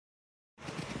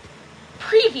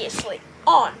Previously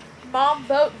on Mom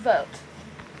Vote Vote.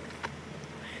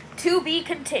 To be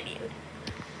continued.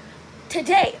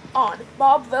 Today on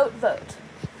Mob Vote Vote.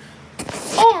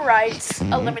 Alright,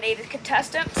 eliminated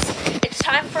contestants, it's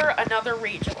time for another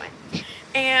rejoin.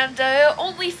 And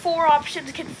only 4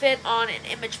 options can fit on an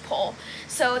image poll,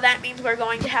 so that means we're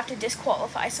going to have to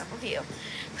disqualify some of you.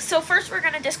 So first we're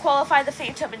going to disqualify the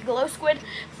Phantom and Glow Squid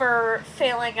for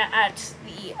failing at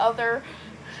the other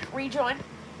rejoin.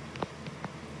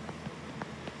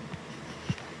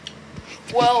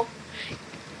 Well,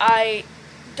 I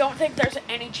don't think there's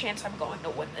any chance I'm going to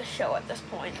win this show at this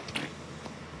point.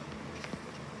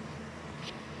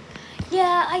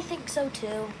 Yeah, I think so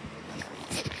too.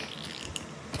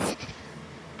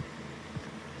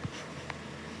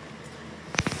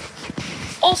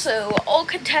 Also, all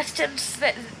contestants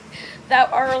that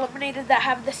are eliminated that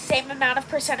have the same amount of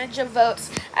percentage of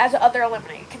votes as other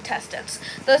eliminated contestants,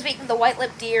 those being the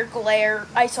White-Lipped Deer, Glare,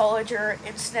 Iceologer,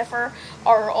 and Sniffer,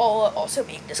 are all also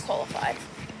being disqualified.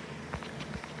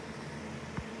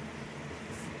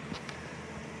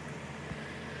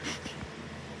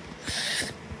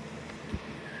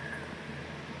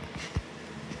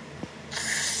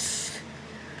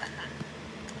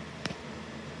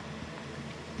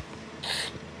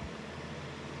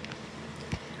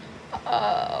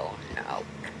 Oh, no.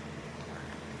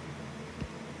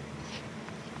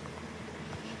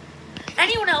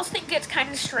 Anyone else think it's kind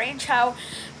of strange how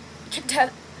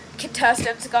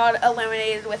contestants got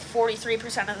eliminated with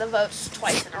 43% of the votes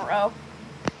twice in a row?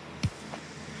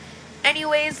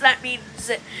 Anyways, that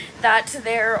means that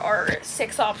there are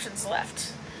 6 options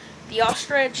left. The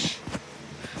Ostrich,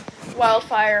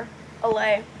 Wildfire,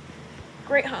 Allay,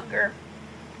 Great Hunger,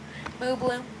 Moo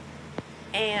Bloom,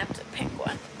 and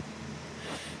Penguin.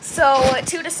 So,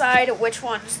 to decide which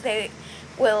ones it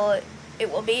will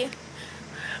be,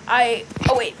 oh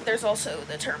wait, there's also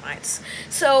the termites.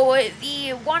 So,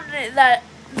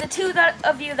 the two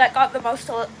of you that got the most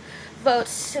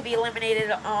votes to be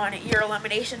eliminated on your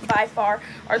elimination by far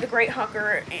are the Great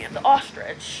Hunger and the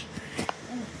Ostrich.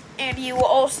 And you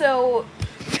also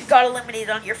got eliminated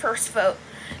on your first vote.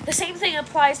 The same thing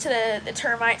applies to the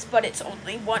termites, but it's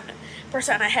only 1%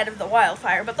 ahead of the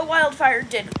Wildfire. But the Wildfire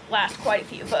did last quite a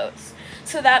few votes.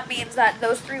 So that means that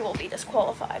those 3 will be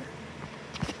disqualified.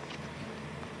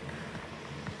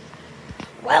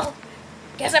 Well,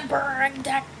 guess I'm burrowing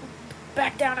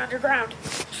back down underground.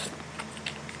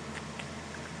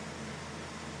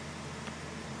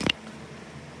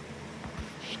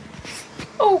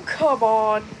 Oh, come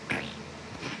on.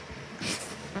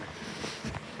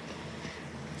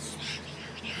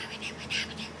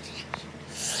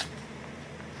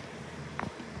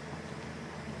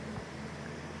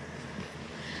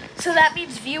 So that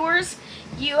means, viewers,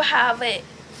 you have it.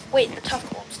 Wait, the tough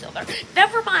golem's still there.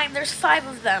 Never mind, there's 5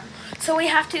 of them. So we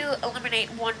have to eliminate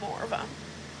 1 more of them.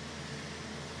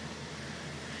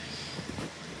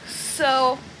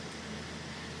 So,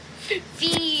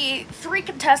 the 3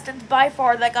 contestants by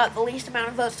far that got the least amount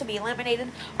of votes to be eliminated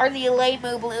are the Allay,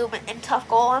 Moo Bloom, and Tough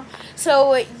Golem.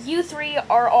 So you 3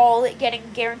 are all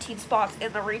getting guaranteed spots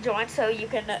in the rejoin, so you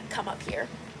can come up here.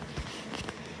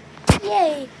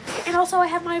 Yay! And also I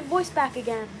have my voice back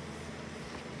again.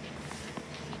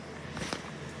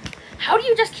 How do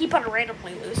you just keep on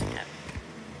randomly losing it?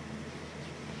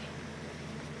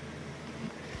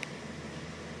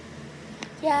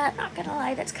 Yeah, not gonna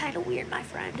lie, that's kind of weird, my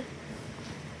friend.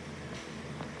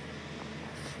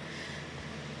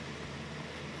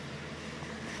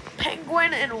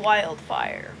 Penguin and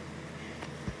Wildfire.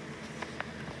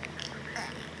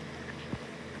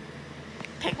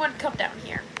 Penguin, come down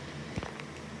here.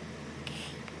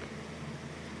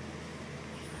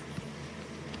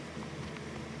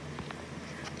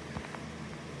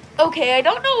 Okay, I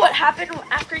don't know what happened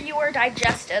after you were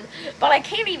digested, but I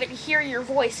can't even hear your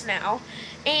voice now.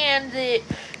 And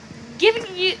giving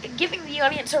the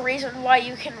audience a reason why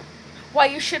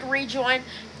you should rejoin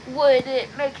would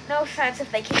make no sense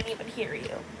if they can't even hear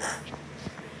you.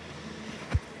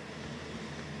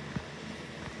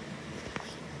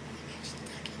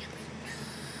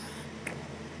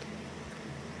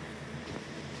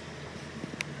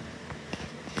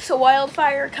 So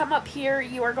Wildfire, come up here.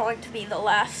 You are going to be the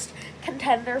last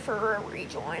contender for a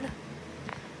rejoin.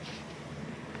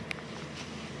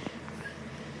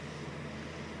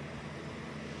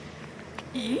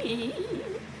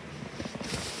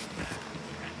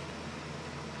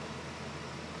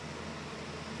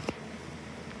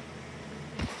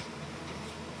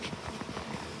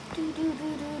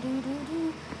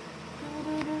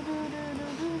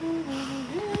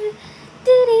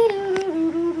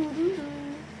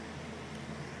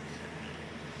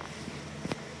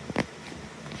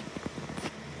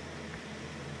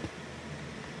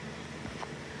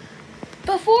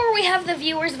 we have the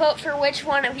viewers vote for which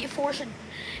one of you four should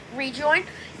rejoin,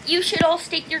 you should all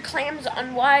state your claims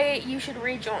on why you should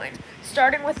rejoin,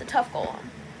 starting with the tough golem.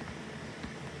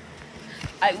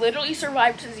 I literally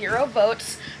survived 0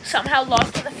 votes, somehow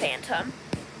lost to the Phantom.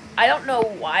 I don't know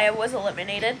why I was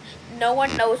eliminated. No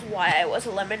one knows why I was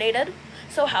eliminated.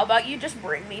 So how about you just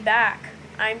bring me back?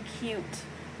 I'm cute.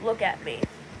 Look at me.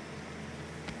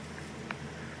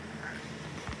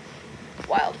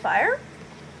 Wildfire?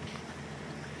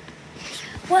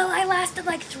 Well, I lasted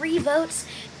like 3 votes.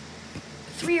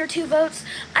 3 or 2 votes.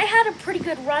 I had a pretty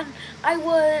good run. I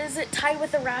was tied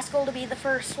with the Rascal to be the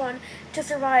first one to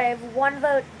survive 1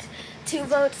 vote, 2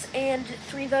 votes, and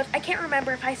 3 votes. I can't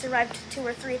remember if I survived 2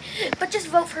 or 3, but just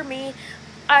vote for me.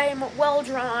 I'm well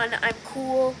drawn. I'm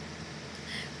cool.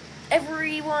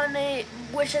 Everyone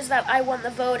wishes that I won the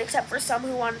vote, except for some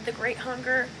who wanted the Great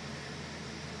Hunger.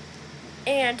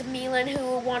 And Milan,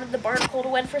 who wanted the Barnacle to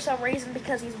win for some reason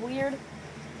because he's weird.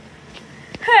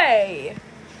 Hey!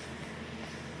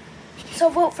 So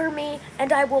vote for me,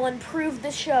 and I will improve the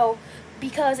show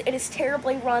because it is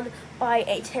terribly run by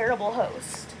a terrible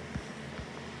host.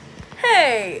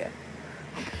 Hey!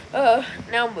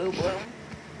 Now Moo Bloom.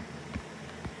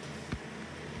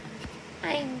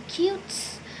 I'm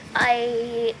cute.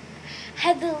 I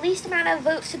had the least amount of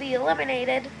votes to be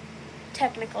eliminated,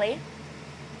 technically.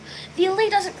 The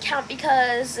elite doesn't count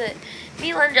because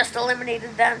Milan just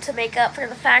eliminated them to make up for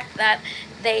the fact that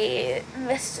they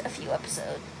missed a few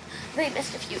episodes. They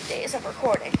missed a few days of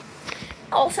recording.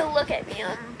 Also, look at me.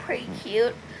 I'm pretty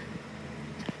cute.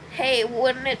 Hey,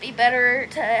 wouldn't it be better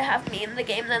to have me in the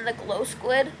game than the glow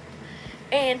squid?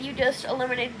 And you just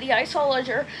eliminated the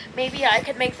Iceologer. Maybe I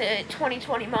could make the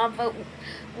 2020 mob vote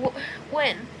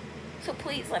win. So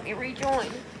please let me rejoin.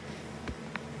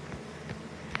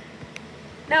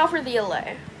 Now for the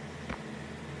LA.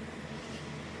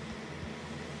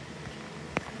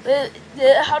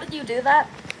 How did you do that?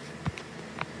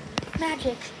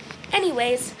 Magic.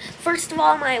 Anyways, first of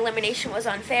all, my elimination was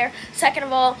unfair. Second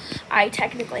of all, I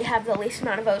technically have the least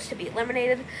amount of votes to be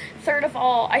eliminated. Third of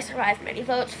all, I survived many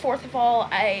votes. Fourth of all,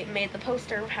 I made the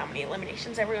poster of how many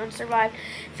eliminations everyone survived.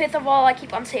 Fifth of all, I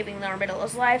keep on saving the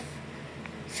Armadillo's life.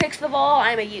 Sixth of all,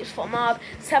 I'm a useful mob.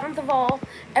 Seventh of all,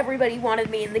 everybody wanted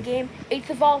me in the game. Eighth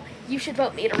of all, you should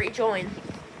vote me to rejoin.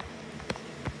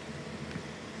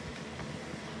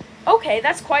 Okay,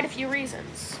 that's quite a few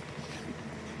reasons.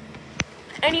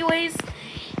 Anyways,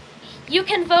 you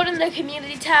can vote in the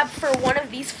community tab for one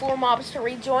of these 4 mobs to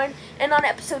rejoin, and on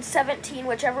episode 17,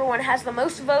 whichever one has the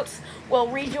most votes will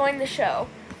rejoin the show.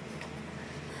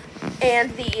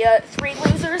 And the 3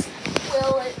 losers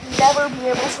will never be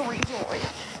able to rejoin,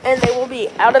 and they will be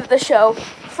out of the show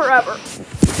forever.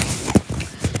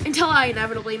 Until I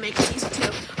inevitably make season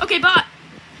 2. Okay, bye!